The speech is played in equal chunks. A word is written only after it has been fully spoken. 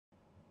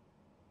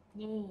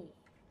เย่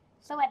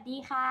สวัสดี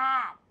ค่ะ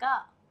ก็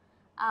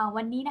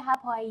วันนี้นะคะ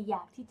พลอยอย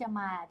ากที่จะม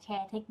าแช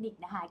ร์เทคนิค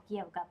นะคะเ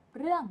กี่ยวกับ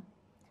เรื่อง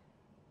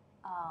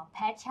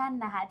passion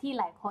นะคะที่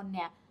หลายคนเ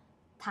นี่ย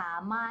ถาม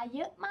มาเย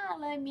อะมาก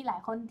เลยมีหลา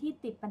ยคนที่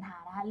ติดปัญหา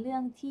นะคะเรื่อ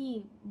งที่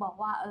บอก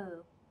ว่า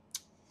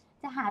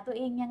จะหาตัว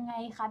เองยังไง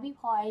คะพี่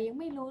พลอยยัง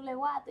ไม่รู้เลย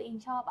ว่าตัวเอง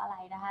ชอบอะไร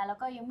นะคะแล้ว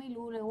ก็ยังไม่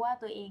รู้เลยว่า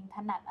ตัวเองถ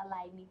นัดอะไร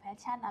มี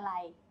passion อะไร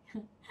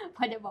พ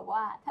ลอยจะบอก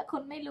ว่าถ้าค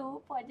นไม่รู้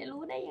พลอยจะ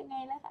รู้ได้ยังไง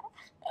ล่ะคะ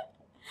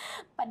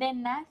ประเด็น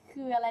นะ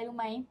คืออะไรรู้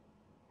ไหม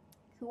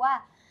คือว่า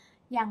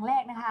อย่างแร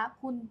กนะคะ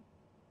คุ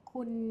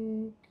ณ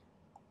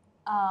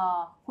เอ่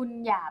คุณ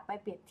อย่าไป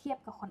เปรียบเทียบ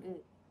กับคน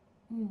อื่น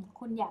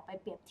คุณอย่าไป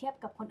เปรียบเทียบ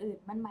กับคนอื่น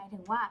มันหมายถึ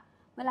งว่า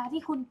เวลา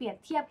ที่คุณเปรียบ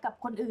เทียบกับ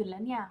คนอื่นแล้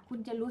วเนี่ยคุณ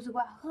จะรู้สึก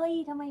ว่าเฮ้ย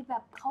ทำไมแบ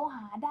บเขาห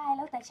าได้แ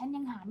ล้วแต่ฉัน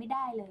ยังหาไม่ไ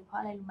ด้เลยเพราะ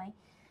อะไรรู้ไหม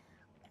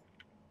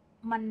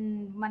มัน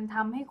มันท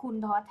ำให้คุณ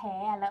ท้อแท้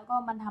แล้วก็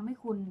มันทำให้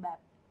คุณแบบ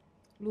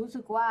รู้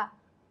สึกว่า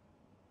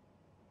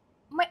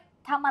ไม่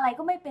ทำอะไร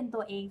ก็ไม่เป็นตั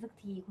วเองสัก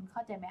ทีคุณเข้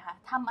าใจไหมคะ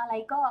ทำอะไร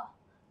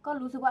ก็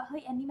รู้สึกว่าเฮ้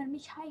ยอันนี้มันไ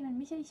ม่ใ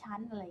ช่ฉัน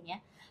อะไรเงี้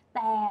ยแ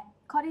ต่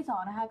ข้อที่สอ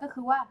งนะคะก็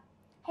คือว่า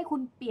ให้คุ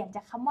ณเปลี่ยนจ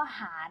ากคำว่าห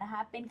านะค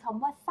ะเป็นค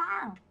ำว่าสร้า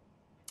ง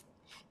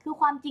คือ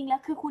ความจริงแล้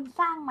วคือคุณ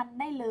สร้างมัน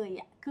ได้เลย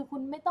อ่ะคือคุ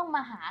ณไม่ต้องม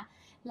าหา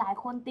หลาย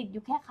คนติดอ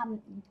ยู่แค่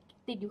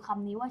ติดอยู่ค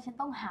ำนี้ว่าฉัน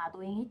ต้องหาตั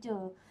วเองให้เจ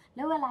อแ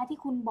ล้วเวลาที่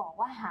คุณบอก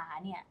ว่าหา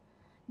เนี่ย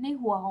ใน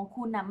หัวของ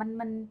คุณอ่ะ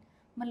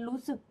มันรู้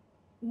สึก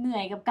เหนื่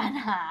อยกับการ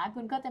หาคุ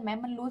ณก็จะไหม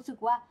มันรู้สึก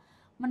ว่า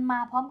มันมา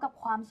พร้อมกับ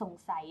ความสง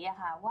สัยอะ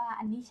ค่ะว่า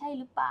อันนี้ใช่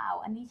หรือเปล่า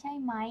อันนี้ใช่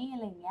ไหมอะ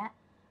ไรเงี้ย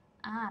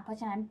เพราะ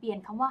ฉะนั้นเปลี่ยน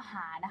คำว่าห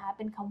านะคะเ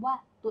ป็นคำว่า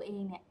ตัวเอ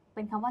งเนี่ยเ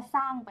ป็นคำว่าส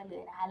ร้างไปเล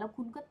ยนะคะแล้ว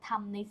คุณก็ท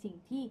ำในสิ่ง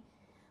ที่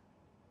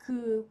คื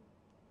อ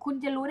คุณ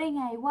จะรู้ได้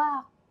ไงว่า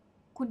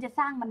คุณจะ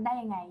สร้างมันได้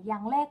ยังไงอย่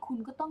างแรกคุณ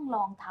ก็ต้องล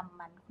องทำ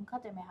มันคุณเข้า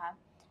ใจไหมคะ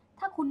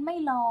ถ้าคุณไม่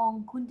ลอง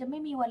คุณจะไม่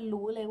มีวัน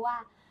รู้เลยว่า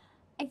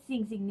ไอ้สิ่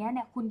งนี้เ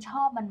นี่ยคุณช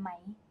อบมันไหม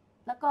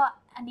แล้วก็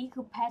อันนี้คื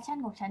อแพชชั่น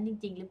ของฉันจ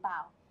ริงๆหรือเปล่า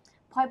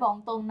พลอยบอก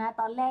ตรงนะ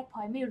ตอนแรกพล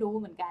อยไม่รู้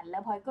เหมือนกันแล้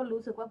วพลอยก็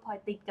รู้สึกว่าพลอย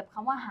ติดกับค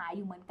ำว่าหาอ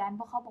ยู่เหมือนกันเพ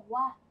ราะเขาบอก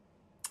ว่า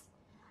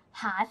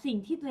หาสิ่ง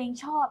ที่ตัวเอง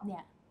ชอบเนี่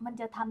ยมัน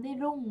จะทำได้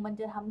รุ่งมัน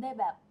จะทำได้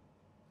แบบ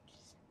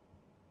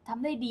ท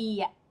ำได้ดี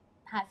อ่ะ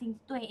หาสิ่ง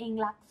ที่ตัวเอง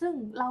รักซึ่ง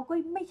เราก็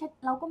ไม่ชัด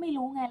เราก็ไม่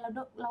รู้ไงเร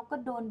าก็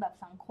โดนแบบ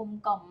สังคม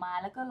กล่อมมา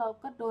แล้วก็เรา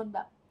ก็โดนแบ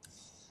บ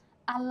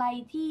อะไร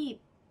ที่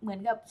เหมือน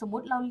กับสมม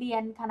ติเราเรีย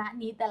นคณะ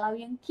นี้แต่เรา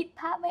ยังคิด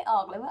ภาพไม่ออ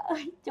กเลยว่า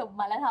จบ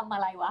มาแล้วทำอ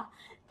ะไรวะ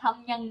ท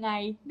ำยังไง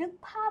นึก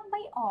ภาพไ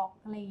ม่ออก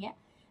อะไรเงี้ย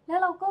แล้ว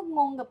เราก็ง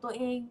งกับตัว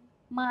เอง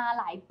มา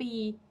หลายปี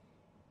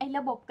ไอ้ร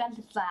ะบบการ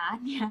ศึกษา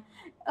เนี่ย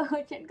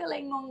ฉันก็เล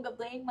ยงงกับ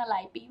ตัวเองมาหล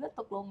ายปีว่า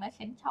ตกลงนะ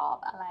ฉันชอบ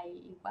อะไร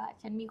หรือว่า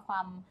ฉันมีควา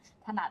ม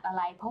ถนัดอะไ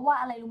รเพราะว่า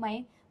อะไรรู้ไหม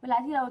เวลา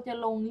ที่เราจะ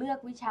ลงเลือก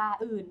วิชา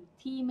อื่น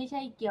ที่ไม่ใ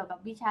ช่เกี่ยวกับ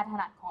วิชาถ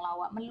นัดของเรา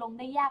อะมันลง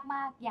ได้ยากม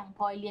ากอย่างพ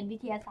ลอยเรียนวิ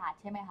ทยาศาสต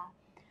ร์ใช่ไหมคะ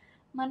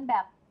มันแบ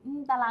บ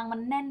ตารางมั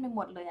นแน่นไปห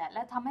มดเลยอะแ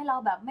ล้วทำให้เรา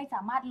แบบไม่ส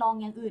ามารถลอง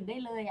อย่างอื่นได้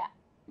เลยอะ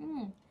อื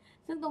ม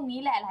ซึ่งตรงนี้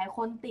แหละหลายค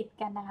นติด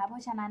กันนะคะเพรา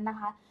ะฉะนั้นนะ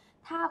คะ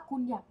ถ้าคุ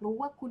ณอยากรู้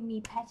ว่าคุณมี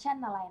passion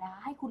อะไรนะค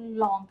ะให้คุณ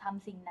ลองท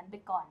ำสิ่งนั้นไป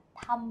ก่อน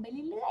ทำไป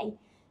เรื่อย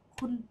ๆ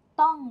คุณ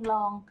ต้องล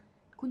อง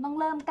คุณต้อง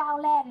เริ่มก้าว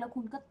แรกแล้ว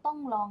คุณก็ต้อง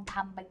ลองท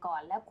ำไปก่อ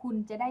นแล้วคุณ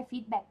จะได้ฟี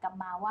ดแบ็กกลับ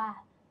มาว่า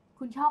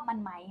คุณชอบมัน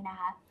ไหมนะ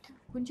คะ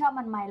คุณชอบ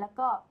มันไหมแล้ว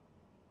ก็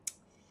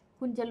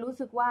คุณจะรู้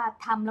สึกว่า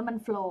ทำแล้วมัน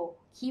โฟลว์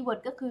คีย์เวิร์ด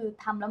ก็คือ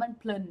ทำแล้วมัน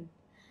เพลิน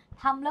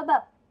ทำแล้วแบ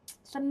บ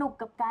สนุก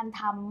กับการ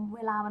ทำเว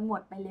ลามันหม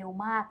ดไปเร็ว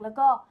มากแล้ว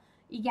ก็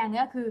อีกอย่างนึ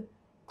งก็คือ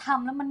ท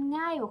ำแล้วมัน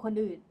ง่ายกว่าคน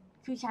อื่น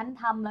คือฉัน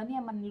ทำแล้วเนี่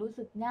ยมันรู้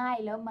สึกง่าย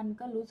แล้วมัน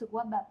ก็รู้สึก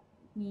ว่าแบบ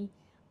มี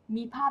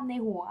มีภาพใน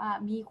หัวอ่ะ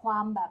มีควา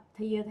มแบบท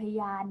ะเยอทะ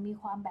ยานมี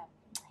ความแบบ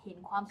เห็น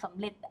ความสำ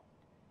เร็จอ่ะ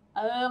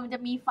มันจะ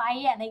มีไฟ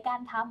อ่ะในการ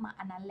ทำอ่ะ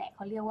อันนั้นแหละเข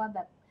าเรียกว่าแบ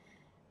บ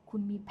คุ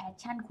ณมีแพช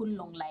ชั่นคุณ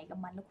หลงไหลกับ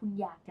มันแล้วคุณ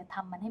อยากจะท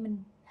ำมันให้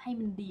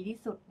มันดีที่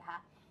สุดนะคะ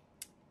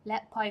และ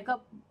พลอยก็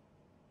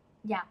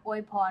อยากอว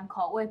ยพรข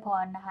ออวยพ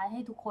รนะคะใ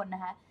ห้ทุกคนน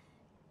ะคะ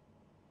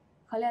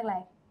เขาเรียกอะไร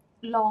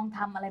ลองท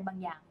ำอะไรบาง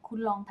อย่างคุณ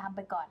ลองทำไ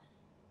ปก่อน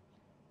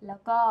แล้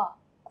วก็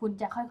คุณ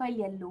จะค่อยๆเ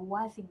รียนรู้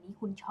ว่าสิ่งนี้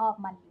คุณชอบ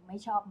มันหรือไม่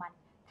ชอบมัน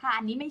ถ้า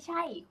อันนี้ไม่ใ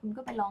ช่คุณ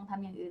ก็ไปลองท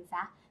ำอย่างอื่นซ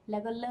ะแล้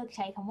วก็เลิกใ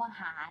ช้คำว่า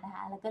หานะค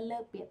ะแล้วก็เลิ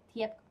กเปรียบเ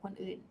ทียบกับคน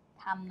อื่น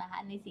ทำนะคะ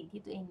ในสิ่ง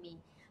ที่ตัวเองมี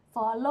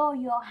follow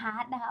your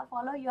heart นะคะ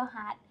follow your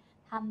heart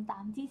ทำตา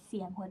มที่เ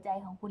สียงหัวใจ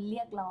ของคุณเ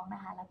รียกร้องน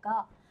ะคะแล้วก็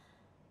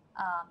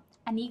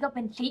อันนี้ก็เ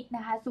ป็นทริคน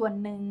ะคะส่วน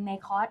หนึ่งใน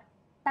คอร์ส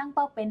ตั้งเ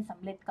ป้าเป็นส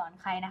ำเร็จก่อน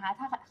ใครนะคะ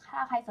ถ้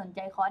าใครสนใจ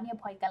คอร์สเนี่ย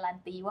พลอยการัน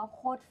ตีว่าโ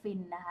คตรฟิน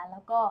นะคะแล้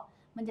วก็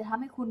มันจะท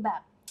ำให้คุณแบ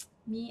บ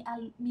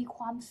มีค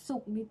วามสุ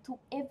ขในทุก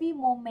every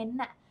moment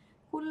น่ะ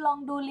คุณลอง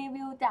ดูรี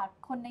วิวจาก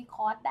คนในค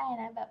อร์สได้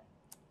นะแบบ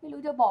ไม่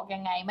รู้จะบอกยั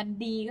งไงมัน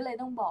ดีก็เลย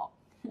ต้องบอก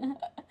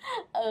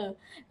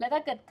แล้วถ้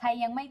าเกิดใคร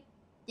ยัง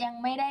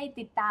ไม่ได้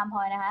ติดตามพล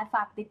อยนะคะฝ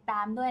ากติดตา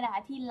มด้วยนะค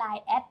ะที่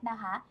Line แอดนะ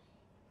คะ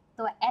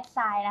ตัวแอดไซ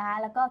น์นะคะ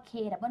แล้วก็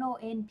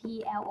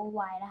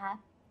KWONPLOY นะคะ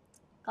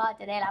ก็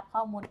จะได้รับข้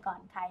อมูลก่อน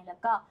ใครแล้ว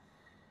ก็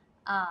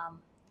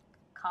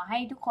ขอให้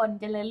ทุกคน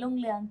เจริญรุ่ง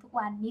เรืองทุก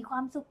วันมีควา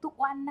มสุขทุก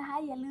วันนะคะ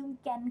อย่าลืม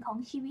แก่นของ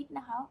ชีวิตน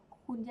ะคะ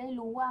คุณจะได้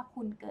รู้ว่า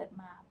คุณเกิด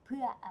มาเ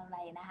พื่ออะไร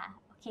นะคะ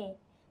โอเค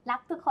รั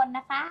กทุกคนน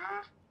ะคะ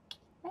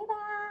บ๊ายบาย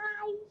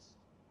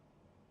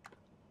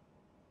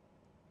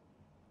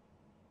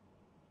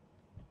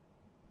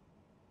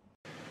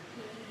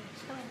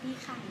สวัสดี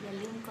ค่ะอย่า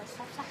ลืมกด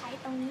Subscribe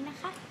ตรงนี้นะ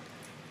คะ